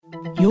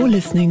You're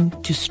listening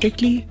to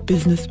Strictly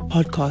Business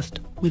Podcast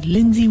with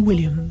Lindsay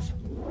Williams.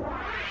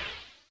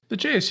 The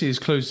JSE has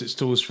closed its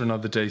doors for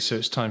another day, so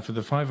it's time for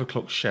the 5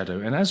 o'clock shadow.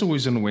 And as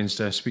always on a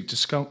Wednesday, I speak to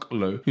Schalk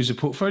Louw, who's a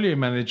portfolio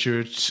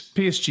manager at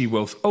PSG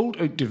Wealth, Old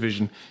Oak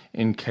Division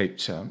in Cape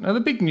Town. Now, the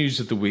big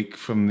news of the week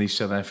from the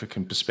South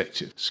African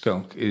perspective,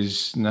 Schalk,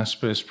 is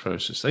Naspers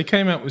Process. They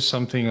came out with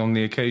something on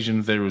the occasion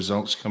of their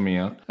results coming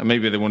out, and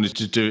maybe they wanted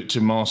to do it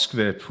to mask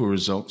their poor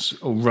results,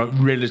 or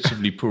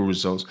relatively poor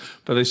results,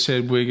 but they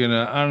said we're going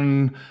to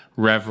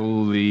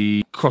unravel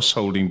the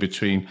cross-holding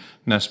between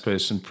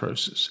Naspers and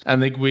Process,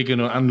 and we're going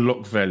to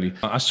unlock value.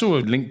 I saw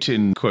a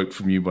LinkedIn quote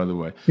from you, by the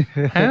way.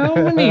 How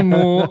many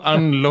more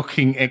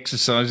unlocking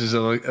exercises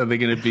are they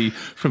going to be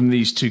from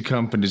these two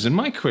companies? And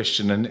my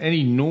question, and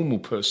any normal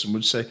person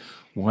would say,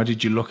 why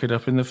did you lock it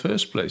up in the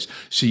first place?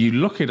 So you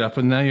lock it up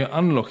and now you're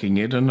unlocking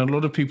it, and a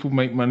lot of people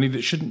make money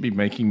that shouldn't be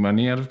making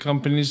money out of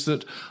companies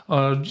that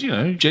are,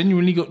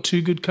 genuinely got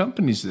two good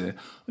companies there.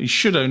 You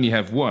should only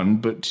have one,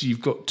 but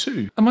you've got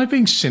two. Am I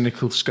being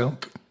cynical,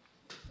 Schalk?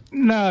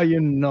 No, you're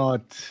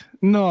not.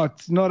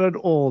 Not at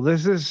all.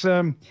 This is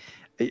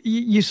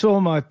you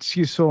saw my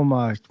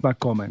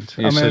comment.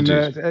 Yes, I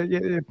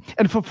did.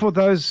 And for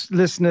those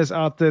listeners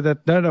out there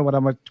that don't know what I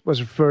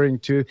was referring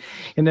to,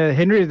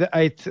 Henry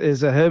VIII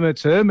is a hermit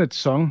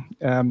song,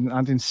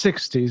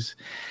 1960s,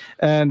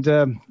 and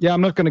I'm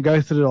not going to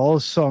go through the whole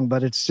song,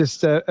 but it's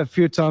just a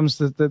few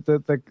times let's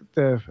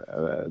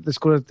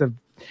call it the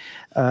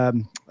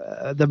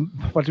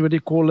what do you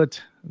call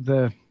it?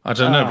 I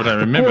don't know, but I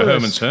remember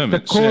chorus,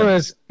 Hermits. The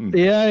chorus,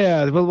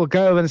 yeah. We'll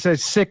go over and say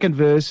second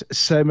verse,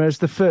 same as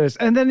the first.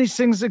 And then he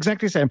sings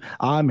exactly the same.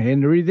 I'm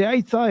Henry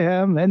VIII, I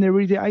am.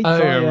 Henry VIII, I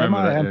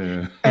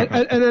am.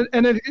 Yeah.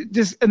 And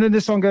then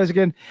the song goes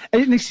again.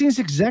 And he sings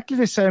exactly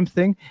the same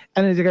thing.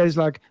 And it goes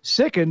like,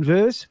 second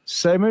verse,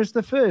 same as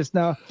the first.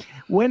 Now,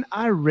 when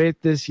I read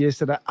this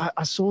yesterday,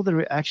 I saw the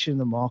reaction in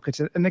the markets.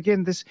 And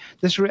again,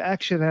 this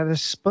reaction had a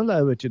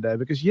spillover today,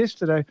 because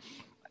yesterday,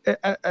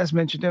 as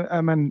mentioned,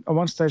 at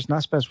one stage,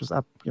 Naspers was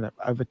up,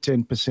 over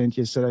 10%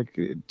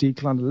 yesterday,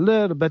 declined a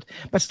little bit,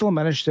 but still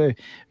managed to,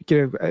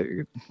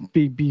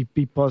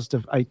 be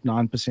positive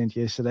 8-9%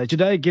 yesterday.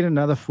 Today, again,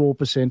 another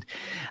 4%,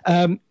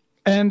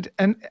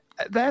 and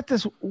that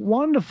this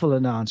wonderful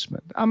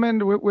announcement. I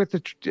mean, with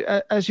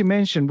the, as you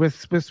mentioned,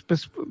 with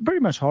very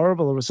much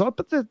horrible result,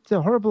 but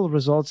the horrible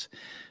results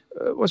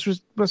was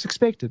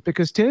expected,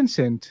 because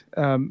Tencent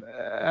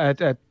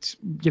had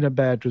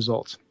bad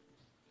results.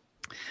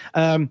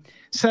 So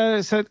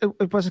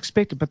it was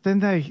expected, but then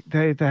they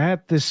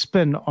had this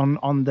spin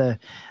on the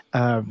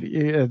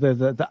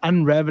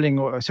unraveling,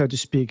 or so to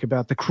speak,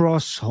 about the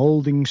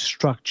cross-holding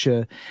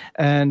structure,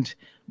 and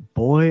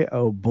boy,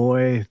 oh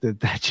boy,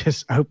 did that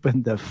just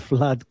open the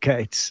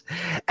floodgates.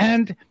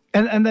 And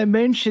they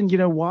mentioned,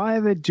 why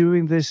they're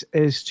doing this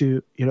is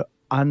to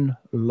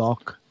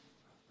unlock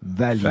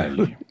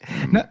value.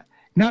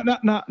 Now,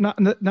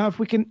 if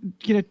we can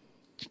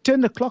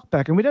turn the clock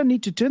back, and we don't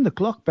need to turn the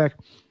clock back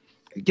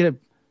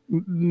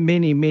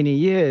many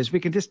years. We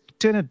can just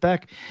turn it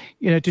back,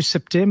 to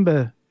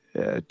September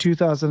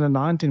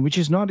 2019, which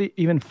is not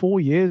even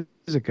 4 years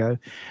ago,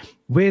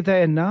 where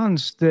they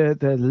announced the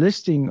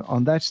listing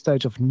on that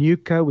stage of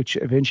Newco, which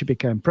eventually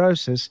became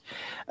Process,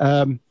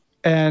 and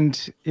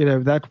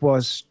that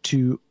was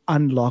to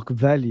unlock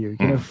value.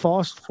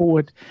 Fast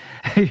forward,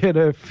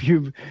 a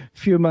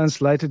few months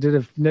later,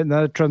 did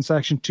another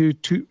transaction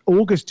to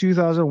August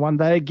 2001.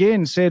 They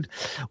again said,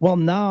 well,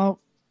 now,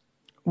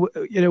 what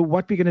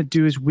we're going to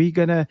do is we're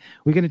going to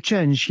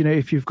change.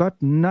 If you've got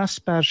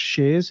Naspers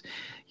shares,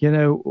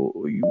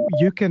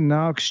 you can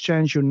now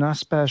exchange your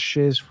Naspers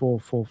shares for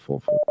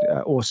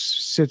or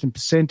certain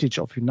percentage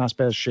of your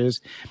Naspers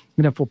shares,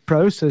 for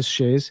Process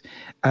shares,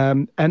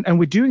 and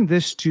we're doing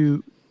this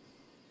to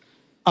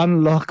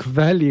unlock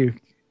value.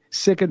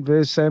 Second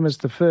verse, same as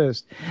the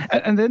first,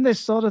 and then they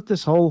started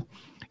this whole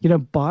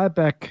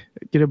buyback,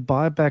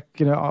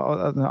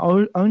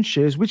 our own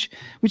shares, which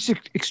is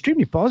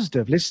extremely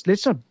positive.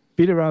 Let's not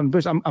beat around the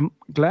bush. I'm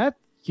glad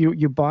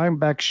you're buying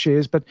back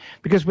shares, but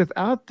because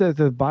without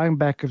the buying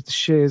back of the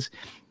shares,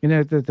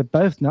 the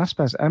both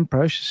Naspers and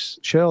Process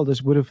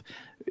shareholders would have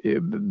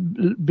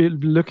been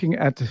looking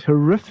at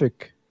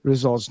horrific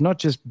results, not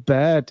just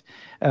bad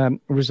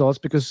results,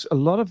 because a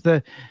lot of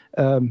the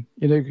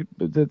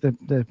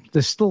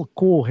still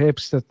core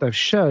HEPs that they've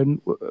shown,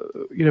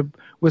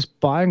 was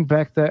buying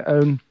back their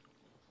own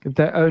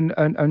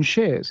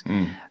shares.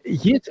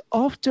 Yet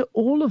after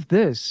all of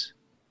this,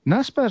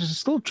 Naspers is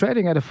still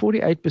trading at a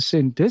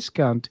 48%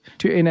 discount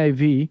to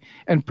NAV,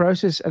 and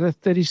Process at a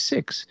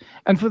 36%.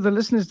 And for the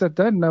listeners that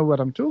don't know what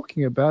I'm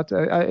talking about,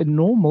 a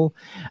normal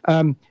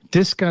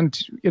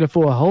discount,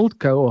 for a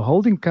holdco or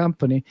holding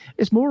company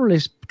is more or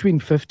less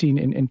between 15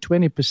 and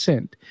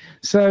 20%.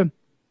 So,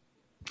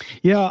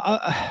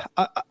 I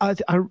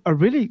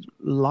really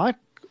like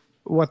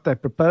what they're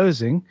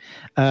proposing.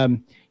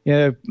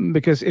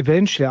 because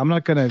eventually I'm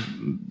not going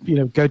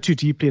to, go too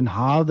deeply in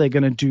how they're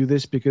going to do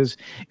this, because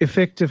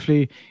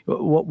effectively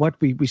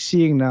what we're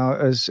seeing now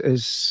is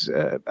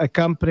a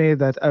company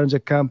that owns a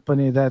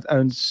company that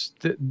owns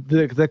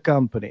the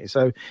company.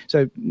 So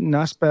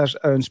Naspers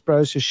owns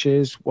Prosus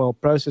shares, while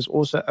Prosus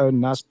also own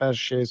Naspers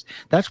shares.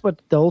 That's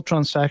what the whole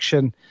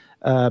transaction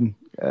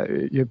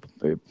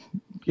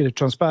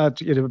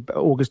transpired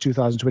August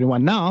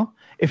 2021. Now,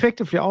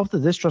 effectively, after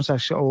this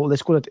transaction, or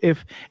let's call it,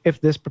 if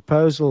this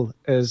proposal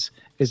is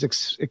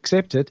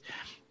accepted,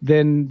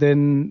 then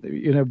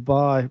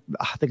by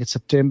I think it's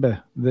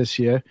September this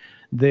year,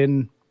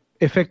 then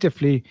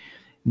effectively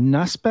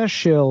Naspers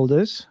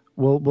shareholders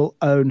will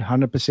own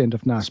 100%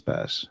 of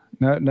Naspers.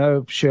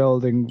 No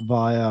shareholding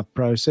via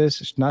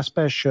Prosus.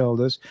 Naspers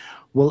shareholders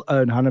will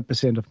own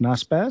 100% of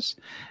Naspers,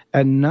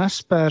 and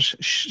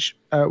Naspers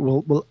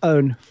will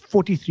own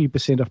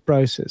 43% of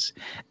Prosus,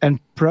 and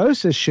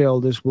Prosus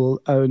shareholders will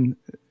own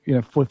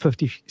for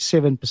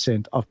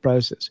 57% of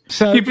Prosus.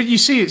 So, yeah, but you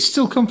see, it's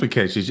still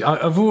complicated.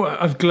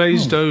 I've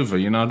glazed over.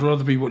 I'd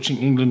rather be watching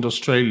England,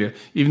 Australia,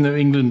 even though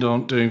England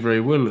aren't doing very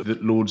well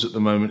at Lords at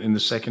the moment in the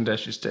second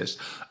Ashes Test.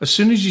 As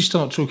soon as you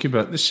start talking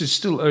about this is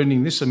still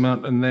owning this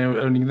amount and they're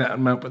owning that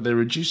amount, but they're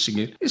reducing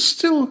it, it's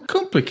still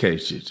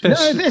complicated. No,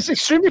 it's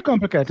extremely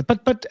complicated.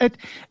 But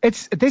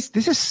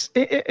this is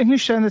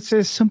English saying that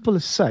says simple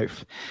is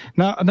safe.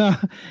 Now, I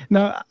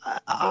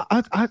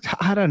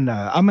don't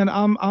know. I mean,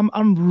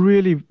 I'm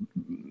really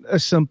a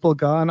simple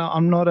guy, and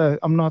I'm not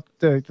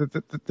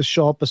the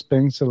sharpest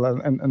pencil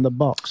in the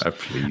box. Oh,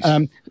 please.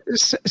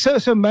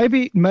 So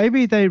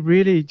maybe they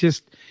really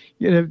just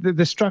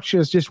the structure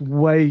is just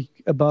way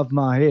above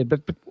my head.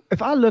 But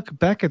if I look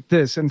back at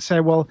this and say,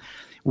 well,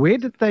 where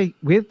did they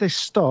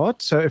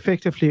start? So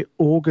effectively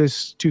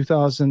August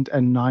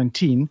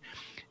 2019,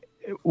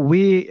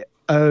 we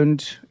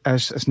owned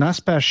as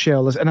Naspers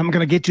shareholders, and I'm going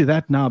to get to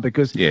that now,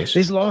 because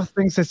there's a lot of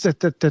things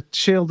that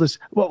shareholders.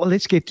 Well,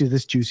 let's get to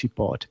this juicy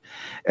part.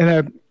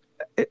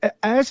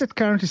 As it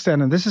currently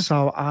stands, and this is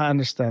how I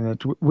understand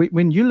it,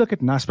 when you look at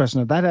Naspers,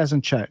 now that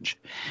hasn't changed.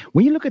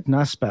 When you look at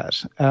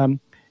Naspers,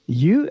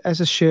 you as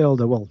a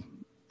shareholder, well,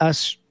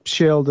 as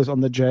shareholders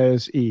on the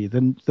JSE,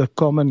 then the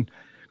common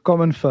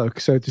folk,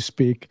 so to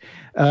speak,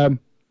 own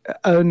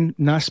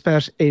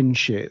Naspers N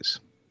shares.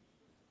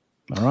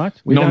 All right?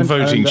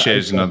 Non-voting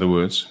shares, in other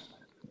words.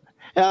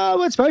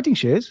 Well, it's voting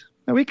shares.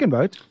 No, we can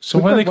vote. So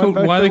why are they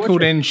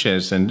called N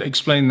shares then?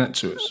 Explain that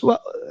to us.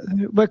 Well,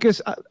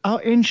 because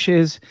our N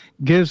shares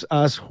gives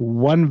us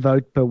one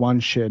vote per one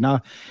share.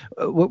 Now,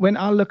 when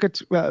I look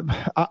at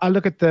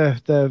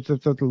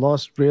the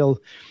last real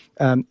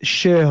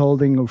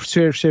shareholding or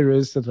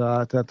series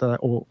that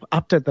or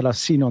update that I've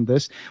seen on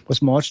this was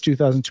March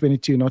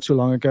 2022, not too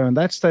long ago. And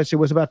that stage it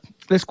was about,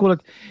 let's call it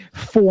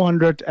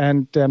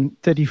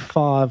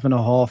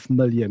 435.5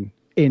 million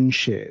N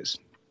shares.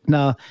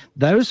 Now,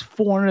 those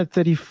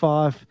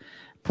 35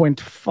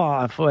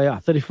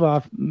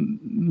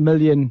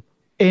 million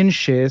N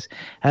shares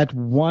had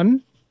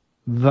one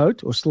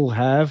vote, or still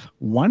have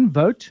one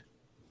vote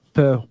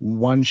per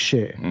one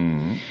share.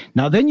 Mm.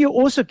 Now, then you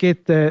also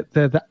get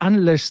the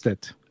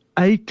unlisted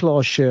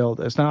A-class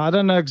shareholders. Now, I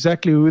don't know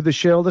exactly who the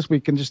shareholders. We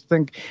know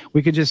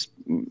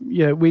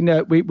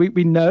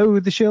who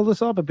the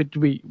shareholders are, but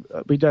we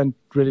don't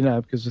really know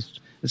because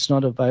it's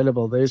not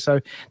available there. So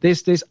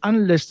there's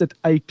unlisted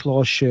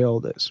A-class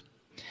shareholders.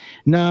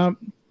 Now,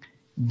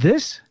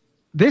 there's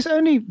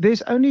only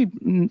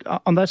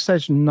on that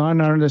stage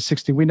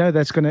 960. We know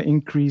that's going to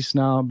increase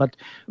now, but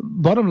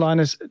bottom line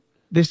is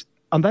there's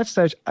on that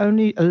stage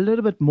only a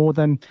little bit more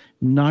than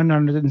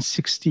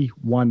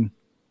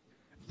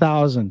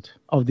 961,000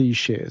 of these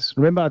shares.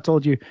 Remember, I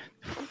told you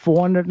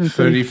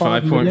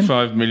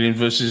 435.5 million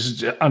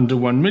versus under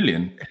 1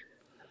 million.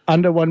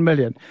 Under 1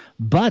 million,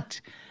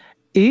 but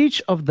each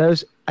of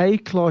those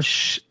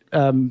A-class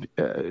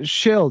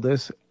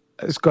shareholders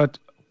has got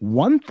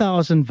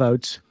 1,000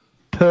 votes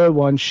per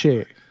one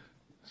share.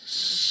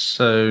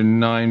 So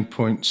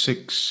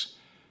 9.6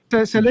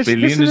 So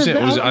billion, is it?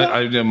 Or is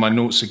it my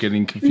notes are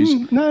getting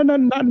confused. No,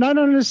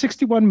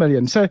 961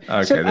 million. So,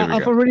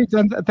 I've already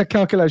done the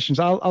calculations.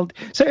 So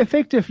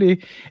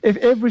effectively, if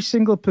every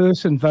single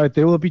person vote,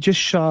 there will be just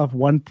shy of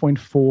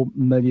 1.4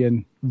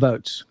 million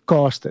votes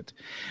casted.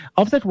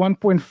 Of that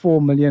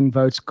 1.4 million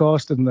votes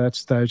casted in that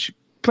stage,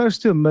 close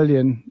to 1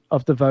 million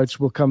of the votes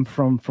will come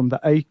from the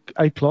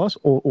A class,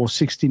 or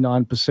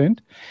 69%,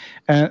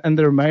 and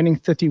the remaining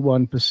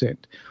 31%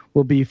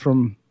 will be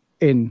from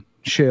N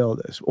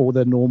shareholders, or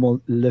the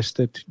normal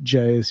listed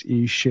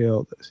JSE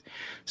shareholders.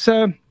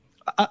 So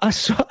I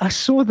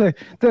saw the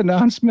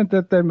announcement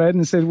that they made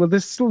and said, well,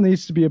 this still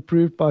needs to be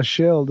approved by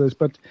shareholders,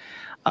 but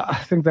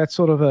I think that's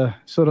sort of a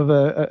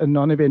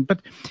non-event.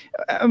 But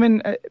I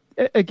mean,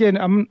 again,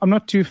 I'm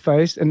not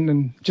two-faced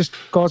and just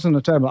cards on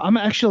the table. I'm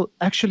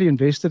actually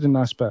invested in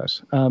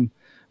Naspers,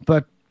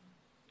 but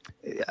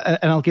and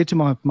I'll get to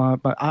my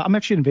I'm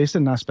actually invested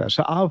in Naspers.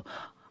 So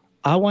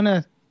I want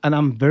to and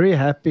I'm very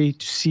happy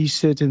to see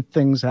certain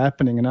things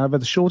happening. And over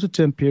the shorter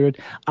term period,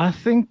 I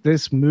think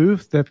this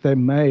move that they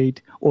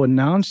made or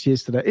announced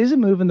yesterday is a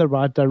move in the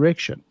right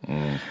direction.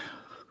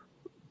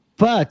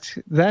 But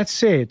that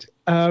said,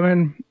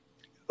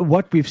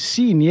 what we've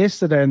seen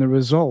yesterday in the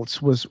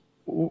results was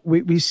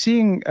we're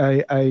seeing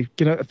a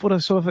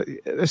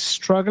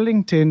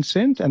struggling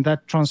Tencent, and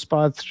that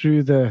transpired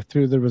through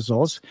the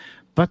results.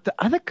 But the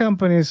other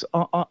companies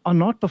are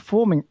not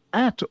performing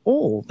at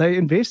all. They're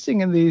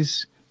investing in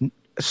these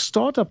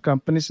startup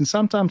companies, and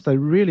sometimes they're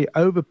really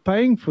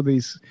overpaying for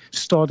these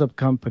startup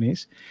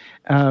companies.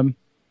 And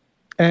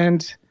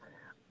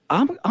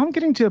I'm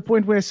getting to a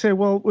point where I say,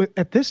 well,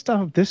 at this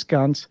time of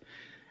discounts,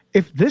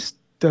 if this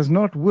does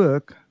not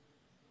work,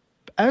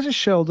 as a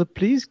shareholder,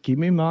 please give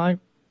me my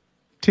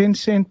 10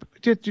 cent.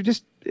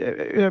 Just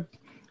give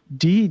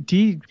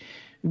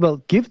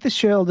the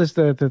shareholders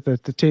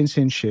the 10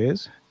 cent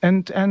shares.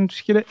 And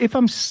if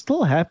I'm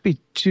still happy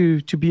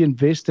to be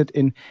invested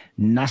in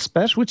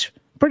Naspers, which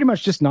pretty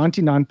much just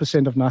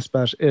 99% of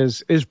Naspers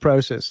is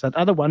processed. That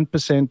other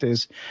 1%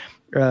 is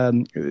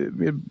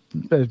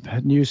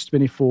News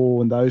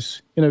 24 and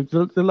those,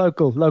 the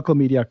local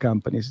media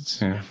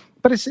companies.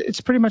 But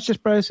it's pretty much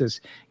just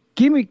processed.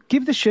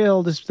 Give the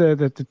shareholders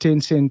the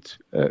 10 cent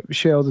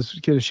shareholders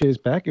get the shares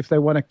back. If they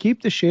want to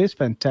keep the shares,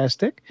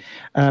 fantastic.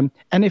 And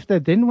if they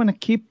then want to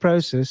keep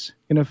process,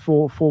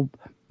 for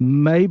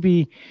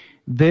maybe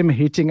them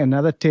hitting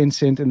another 10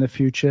 cent in the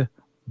future,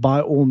 by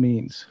all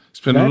means. It's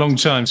been a long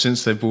time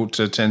since they bought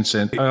 10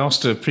 cent. I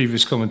asked a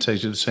previous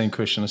commentator the same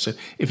question. I said,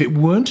 if it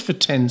weren't for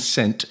 10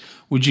 cent,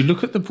 would you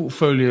look at the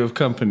portfolio of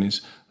companies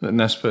that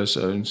Naspers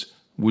owns?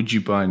 Would you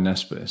buy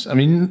Naspers? I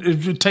mean,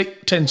 if you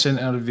take 10 cent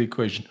out of the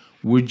equation,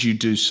 would you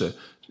do so?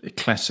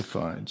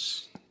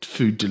 Classifieds,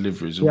 food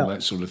deliveries, all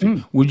that sort of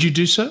thing. Would you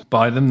do so?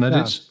 Buy them, that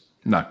is?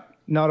 No.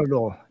 Not at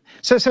all.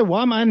 So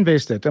why am I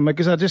invested?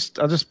 Because I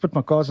just put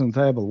my cards on the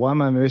table. Why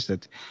am I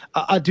invested?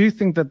 I do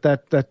think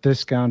that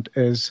discount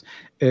is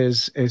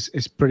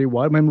pretty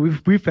wide. I mean,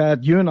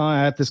 you and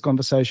I had this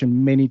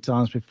conversation many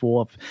times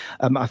before.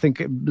 I think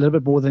a little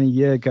bit more than a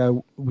year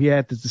ago, we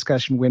had this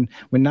discussion when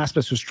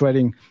Naspers was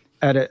trading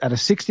at a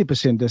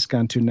 60%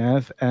 discount to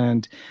NAV,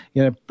 and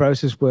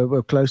process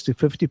were close to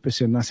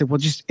 50%. And I said,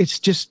 well, it's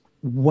just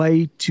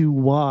way too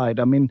wide.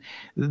 I mean,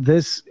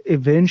 this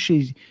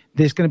eventually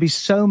there's going to be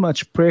so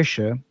much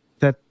pressure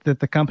that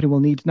the company will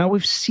need. Now,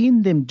 we've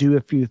seen them do a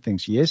few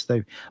things. Yes,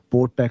 they've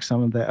bought back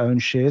some of their own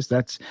shares.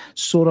 That's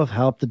sort of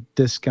helped the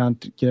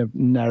discount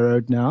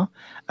narrowed now.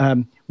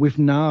 We've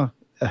now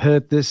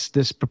heard this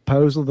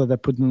proposal that they're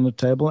putting on the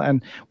table,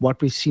 and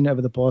what we've seen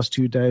over the past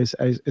 2 days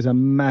is a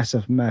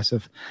massive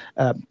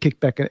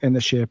kickback in the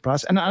share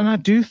price. And I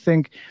do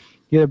think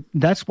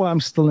that's why I'm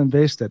still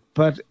invested.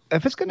 But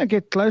if it's going to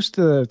get close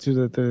to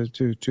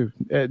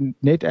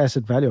net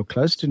asset value or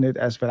close to net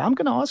asset value, I'm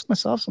going to ask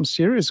myself some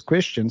serious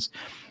questions.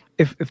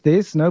 If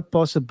there's no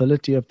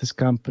possibility of this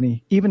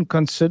company even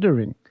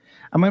considering,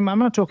 I mean, I'm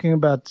not talking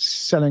about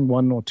selling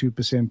 1 or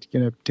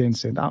 2%, 10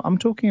 cent. I'm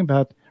talking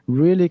about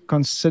really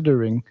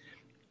considering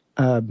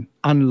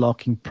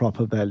unlocking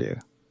proper value.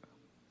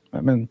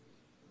 I mean,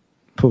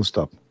 full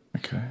stop.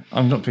 Okay.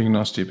 I'm not being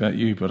nasty about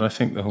you, but I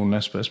think the whole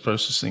Naspers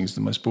process thing is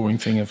the most boring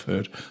thing I've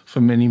heard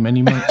for many,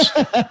 many months.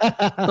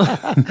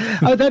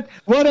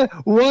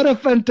 What a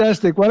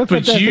fantastic.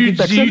 But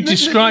you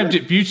described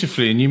it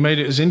beautifully, and you made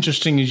it as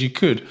interesting as you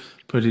could,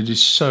 but it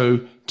is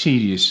so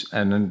tedious,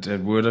 and a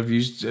word I've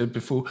used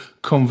before,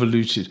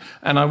 convoluted.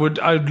 And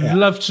I'd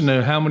love to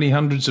know how many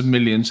hundreds of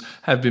millions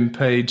have been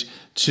paid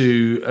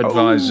to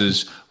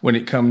advisors when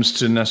it comes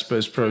to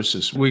Naspers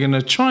process. We're going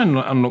to try and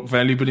unlock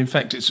value, but in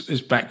fact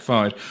it's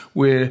backfired.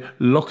 We're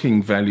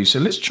locking value. So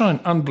let's try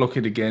and unblock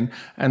it again.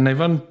 And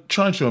they've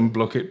tried to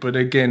unblock it, but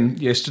again,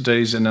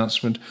 yesterday's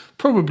announcement,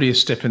 probably a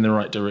step in the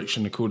right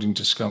direction, according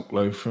to Schalk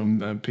Louw from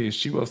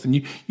PSG Wealth. And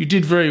you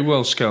did very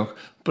well, Schalk,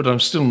 but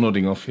I'm still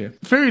nodding off here.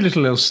 Very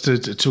little else to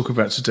talk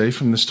about today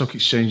from the Stock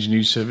Exchange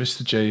News Service,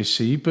 the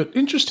JSE, but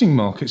interesting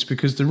markets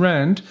because the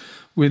Rand,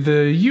 with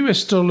a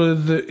US dollar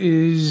that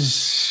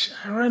is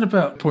around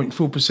about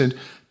 0.4%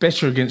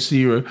 better against the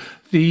euro,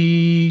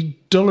 the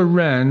dollar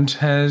Rand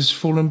has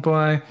fallen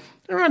by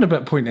around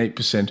about 0.8%,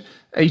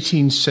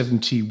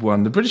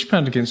 1871. The British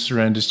pound against the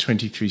Rand is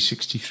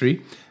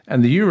 23.63,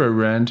 and the euro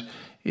Rand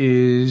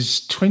is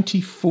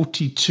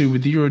 2042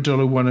 with the euro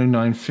dollar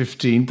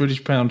 109.15,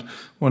 British pound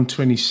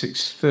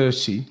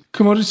 126.30.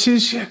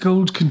 Commodities,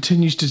 gold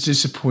continues to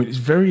disappoint. It's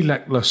very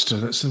lackluster.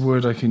 That's the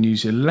word I can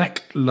use here.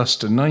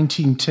 Lackluster.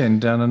 19.10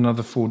 down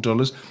another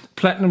 $4.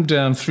 Platinum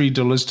down $3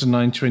 to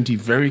 9.20.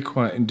 Very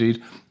quiet indeed.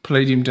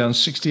 Palladium down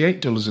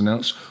 $68 an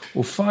ounce,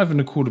 or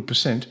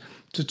 5.25%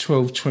 to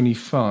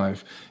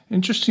 12.25.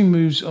 Interesting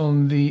moves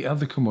on the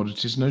other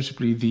commodities,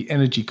 notably the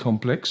energy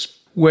complex,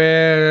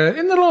 where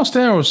in the last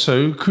hour or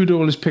so, crude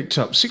oil has picked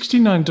up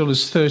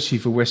 $69.30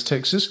 for West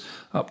Texas,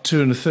 up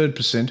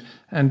 2.33%,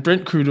 and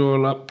Brent crude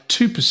oil up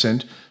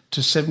 2%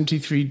 to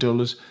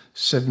 $73.60.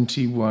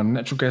 71.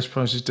 Natural gas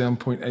prices down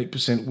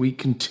 0.8%. Wheat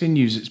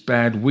continues its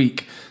bad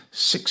week.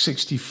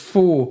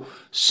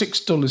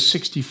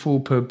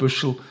 $6.64 per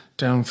bushel,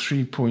 down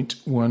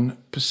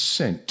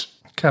 3.1%.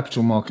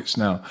 Capital markets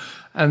now.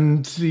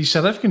 And the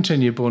South African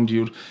 10-year bond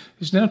yield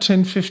is now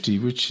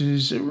 10.50, which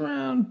is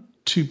around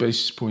 2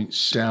 basis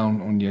points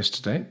down on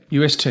yesterday.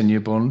 US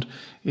 10-year bond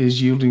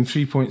is yielding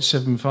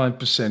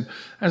 3.75%.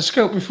 And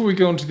Schalk, before we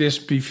go on to the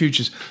S&P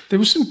futures, there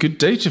was some good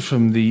data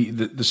from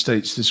the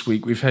States this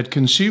week. We've had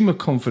consumer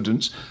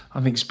confidence, I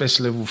think it's best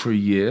level for a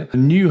year.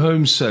 New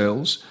home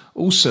sales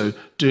also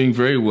doing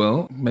very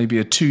well, maybe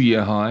a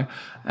 2-year high.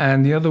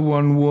 And the other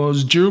one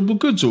was durable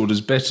goods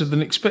orders, better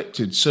than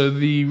expected. So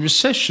the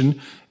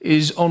recession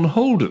is on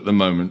hold at the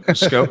moment,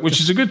 Schalk, which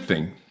is a good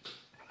thing.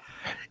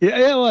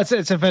 Yeah, well,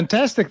 it's a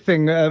fantastic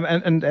thing,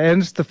 and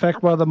hence the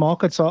fact why the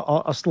markets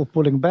are still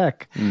pulling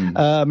back.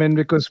 I mean,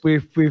 because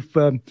we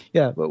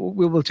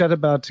will chat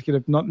about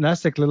not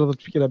Nasdaq a little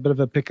bit, a bit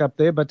of a pickup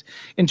there, but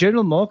in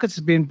general, markets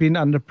have been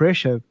under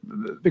pressure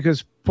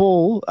because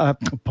Powell, I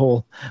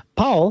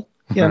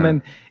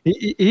mean,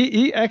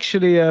 he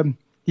actually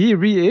he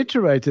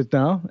reiterated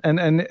now, and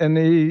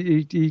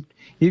he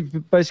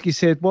basically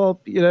said,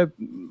 well,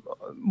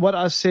 what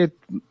I said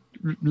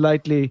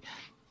lately.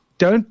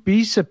 Don't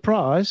be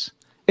surprised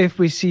if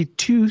we see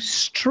 2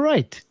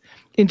 straight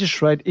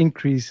interest rate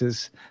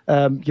increases,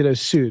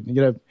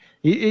 soon.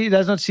 He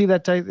does not see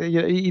that.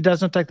 He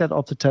does not take that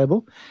off the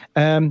table,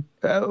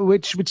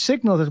 which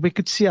signals that we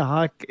could see a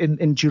hike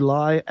in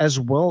July as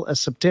well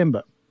as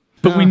September.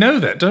 But we know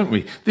that, don't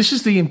we? This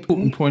is the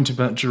important point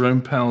about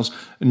Jerome Powell's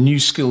new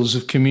skills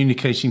of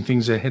communicating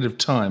things ahead of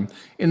time.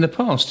 In the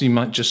past, he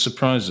might just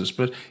surprise us,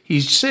 but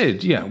he's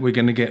said, we're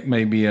going to get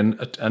maybe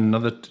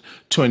another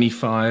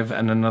 25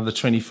 and another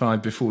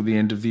 25 before the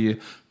end of the year.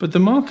 But the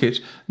market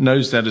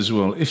knows that as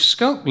well. If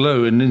Schalk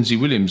Louw and Lindsay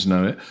Williams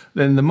know it,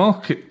 then the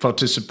market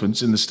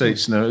participants in the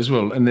States know it as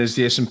well. And there's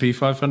the S&P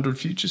 500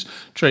 futures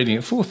trading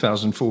at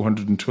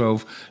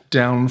 4,412,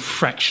 down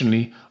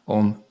fractionally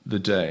on the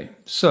day.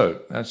 So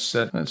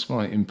that's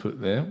my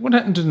input there. What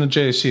happened in the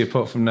JSE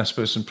apart from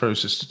Naspers and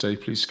Process today,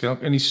 please,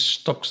 Schalk? Any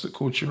stocks that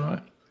caught your eye?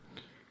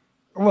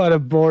 What a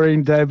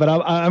boring day, but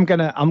I'm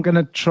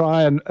gonna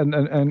try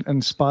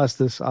and spice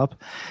this up.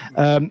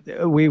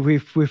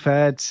 We've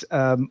had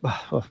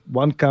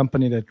one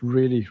company that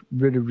really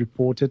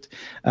reported.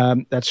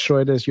 That's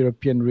Schroders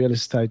European Real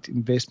Estate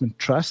Investment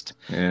Trust.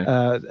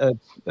 A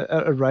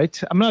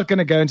rate. I'm not going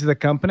to go into the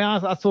company.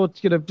 I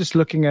thought just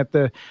looking at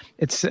they've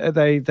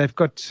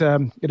got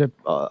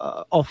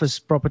office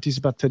properties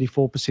about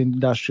 34%,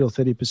 industrial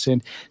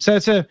 30%.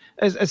 So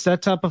it's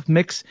that type of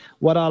mix.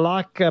 What I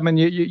like, I mean,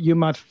 you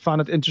might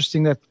find it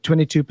interesting that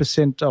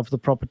 22% of the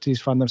properties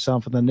find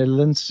themselves in the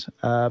Netherlands,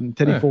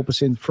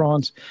 34%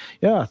 France,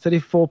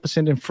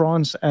 34% in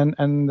France, and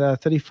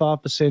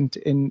 35%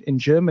 in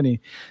Germany.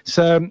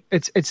 So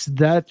it's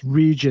that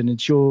region.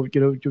 It's your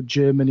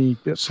Germany.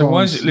 So France,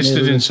 why is it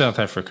listed in South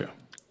Africa?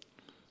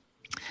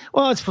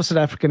 Well, it's for South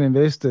African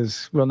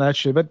investors, well,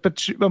 naturally,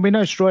 but we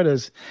know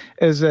Schroders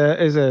is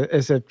a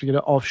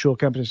offshore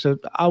company, so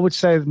I would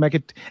say make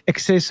it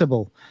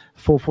accessible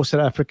for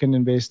South African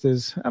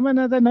investors. I mean,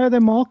 they know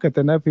their market,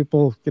 they know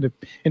people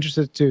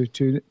interested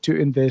to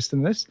invest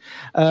in this.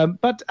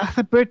 But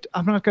Brett,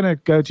 I'm not going to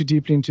go too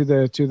deeply into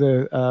the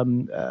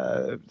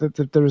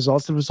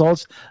results. The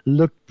results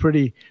look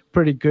pretty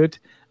good.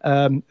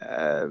 When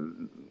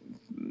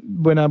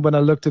I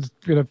looked at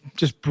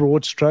just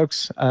broad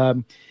strokes.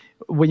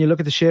 When you look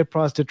at the share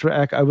price to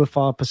track over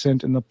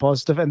 5% in the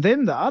positive. And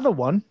then the other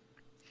one,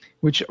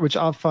 which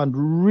I found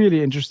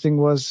really interesting,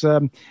 was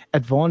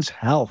Advanced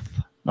Health,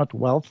 not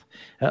Wealth.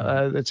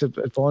 It's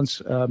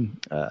Advanced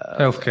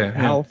Healthcare.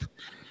 Health.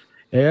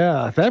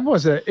 Yeah, that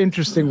was an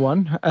interesting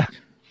one.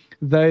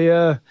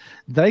 They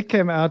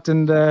came out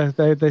and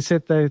they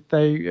said they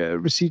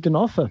received an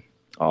offer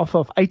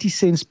of 80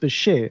 cents per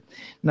share.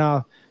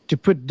 Now, to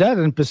put that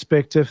in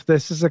perspective,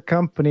 this is a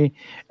company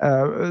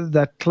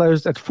that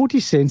closed at 40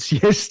 cents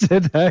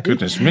yesterday.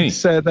 Goodness me.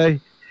 So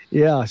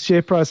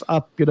share price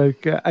up,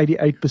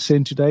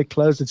 88% today,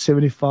 closed at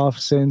 75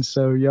 cents.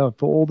 So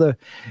for all the,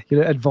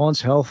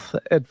 Advanced Health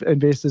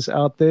investors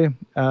out there.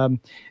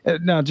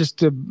 Now,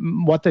 just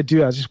what they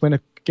do, I just want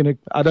to,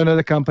 I don't know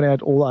the company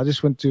at all. I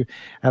just want to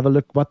have a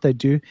look what they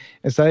do.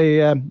 As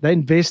they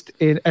invest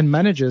in and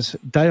manages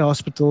day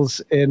hospitals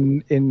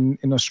in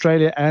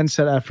Australia and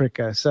South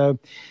Africa. So,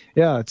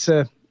 it's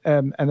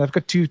and they've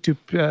got two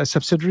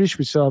subsidiaries,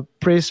 which are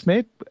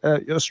PressMed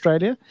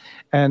Australia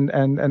and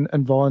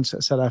Vance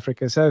South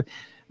Africa. So,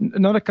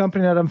 not a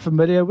company that I'm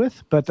familiar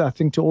with, but I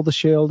think to all the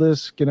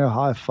shareholders,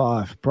 high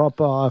five,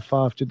 proper high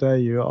five today.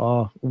 You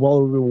are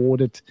well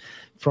rewarded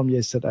from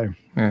yesterday.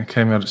 Yeah, it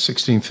came out at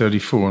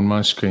 16:34 on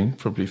my screen,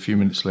 probably a few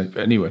minutes late.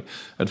 But anyway,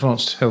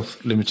 Advanced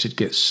Health Limited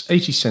gets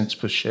 80 cents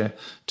per share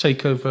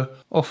takeover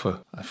offer.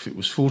 If it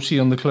was 40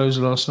 on the close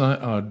last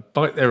night, I'd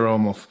bite their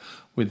arm off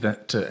with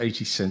that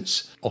 80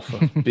 cents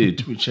offer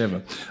bid,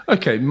 whichever.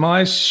 Okay,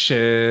 my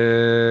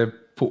share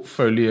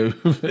portfolio,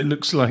 it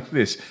looks like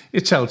this.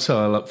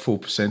 Italtile up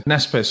 4%,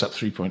 Naspers up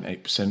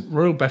 3.8%,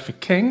 Royal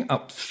Bafokeng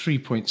up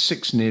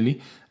 3.6% nearly,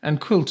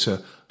 and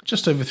Quilter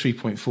just over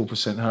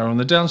 3.4% higher. On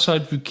the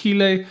downside,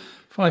 Vukile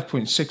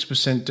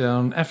 5.6%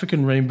 down,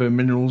 African Rainbow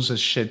Minerals has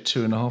shed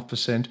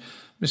 2.5%,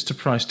 Mr.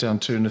 Price down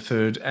 2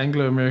 1/3,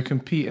 Anglo American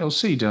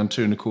PLC down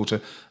 2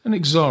 1/4, and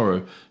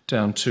Exaro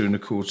down 2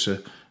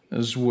 1/4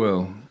 as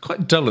well.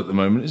 Quite dull at the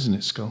moment, isn't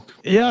it, Schalk?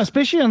 Yeah,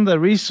 especially on the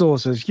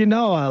resources. You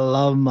know, I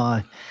love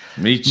my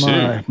Me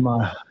too.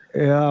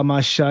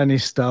 my shiny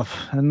stuff,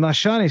 and my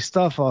shiny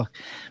stuff are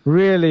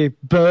really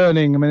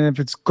burning. I mean, if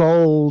it's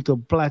gold or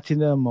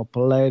platinum or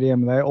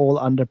palladium, they're all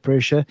under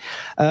pressure.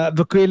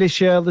 Vukile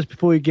shareholders,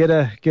 before you get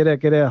a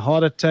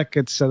heart attack,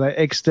 it's the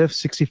ex-diff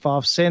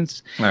 65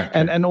 cents, Okay.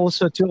 and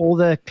also to all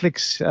the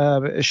clicks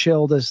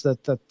shareholders that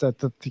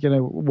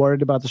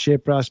worried about the share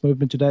price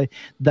movement today,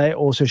 they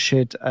also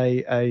shed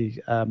a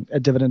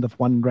dividend of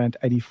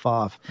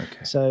R1.85.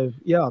 Okay. So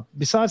yeah,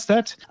 besides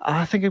that,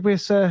 I think it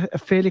was a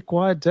fairly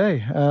quiet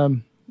day.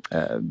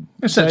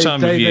 It's that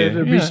time of year.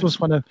 The resource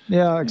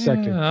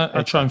exactly. Yeah,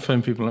 I try and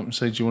phone people up and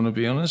say, do you want to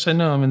be on? I say,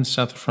 no, I'm in the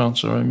south of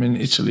France or I'm in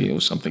Italy or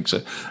something.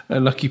 So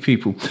lucky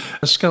people.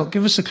 Schalk,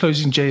 give us the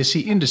closing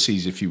JSE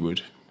indices, if you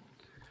would.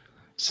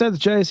 So the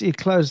JSE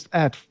closed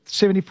at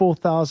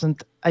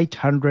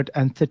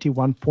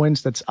 74,831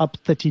 points. That's up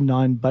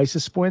 39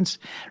 basis points.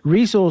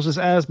 Resources,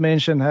 as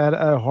mentioned, had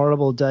a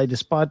horrible day.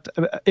 Despite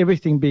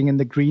everything being in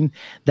the green,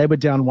 they were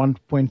down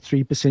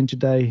 1.3%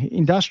 today.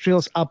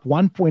 Industrials up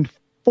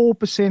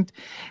 1.4%,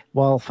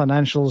 while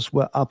financials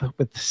were up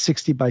with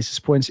 60 basis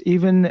points.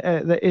 Even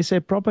the SA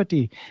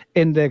property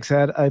index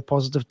had a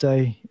positive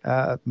day.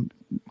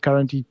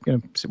 Currently,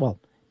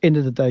 end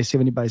of the day,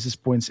 70 basis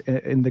points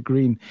in the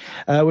green.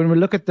 When we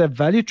look at the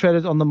value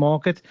traded on the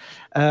market,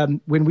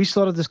 when we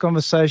started this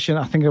conversation,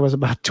 I think it was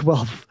about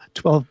 12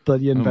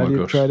 billion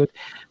value traded.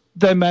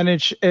 They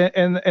managed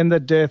in the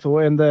death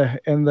or in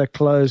the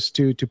close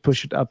to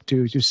push it up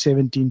to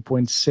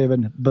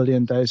 17.7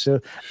 billion days.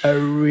 So a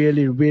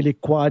really, really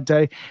quiet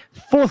day.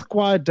 Fourth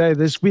quiet day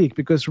this week,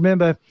 because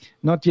remember,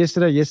 not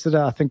yesterday.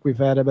 Yesterday, I think we've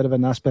had a bit of a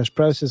Naspers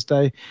process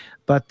day.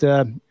 But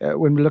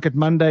when we look at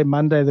Monday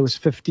there was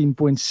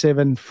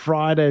 15.7.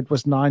 Friday, it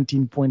was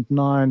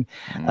 19.9.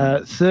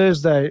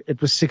 Thursday,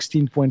 it was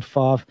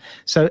 16.5.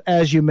 So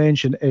as you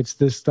mentioned, it's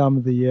this time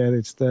of the year.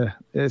 Let's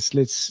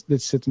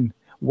sit and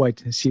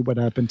wait and see what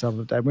happens over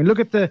the day. When we look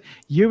at the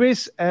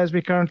US as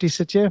we currently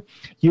sit here,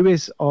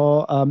 US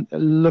are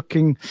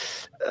looking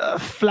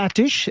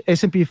flattish.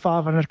 S&P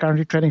 500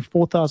 currently trading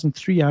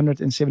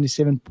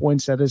 4,377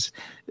 points. That is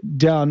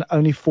down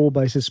only 4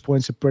 basis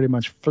points, so pretty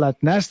much flat.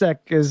 NASDAQ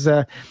is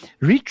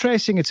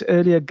retracing its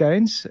earlier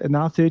gains,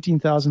 now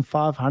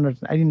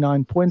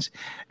 13,589 points.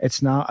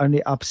 It's now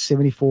only up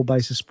 74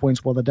 basis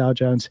points, while the Dow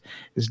Jones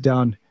is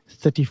down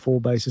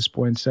 34 basis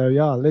points. So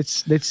yeah,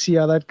 let's see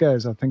how that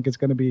goes. I think it's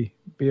going to be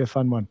a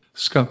fun one.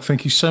 Schalk,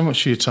 thank you so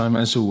much for your time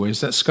as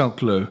always. That's Schalk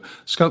Louw.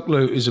 Schalk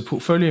Louw is a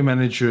portfolio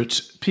manager at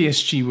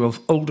PSG Wealth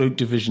Old Oak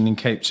Division in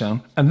Cape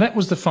Town, and that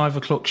was the 5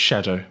 o'clock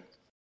shadow.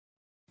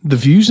 The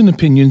views and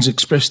opinions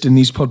expressed in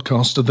these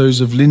podcasts are those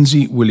of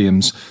Lindsay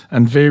Williams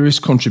and various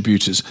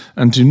contributors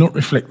and do not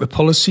reflect the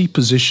policy,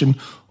 position,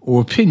 or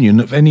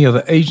opinion of any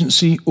other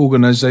agency,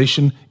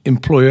 organisation,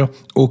 employer,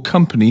 or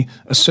company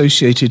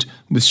associated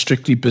with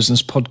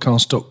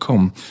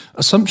strictlybusinesspodcast.com.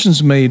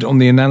 Assumptions made on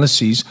the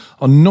analyses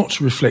are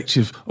not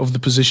reflective of the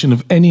position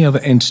of any other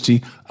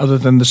entity other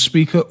than the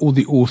speaker or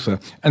the author.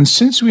 And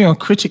since we are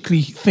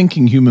critically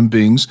thinking human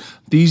beings,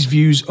 these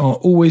views are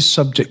always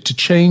subject to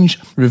change,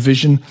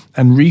 revision,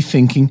 and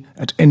rethinking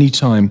at any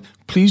time.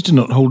 Please do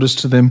not hold us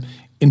to them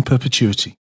in perpetuity.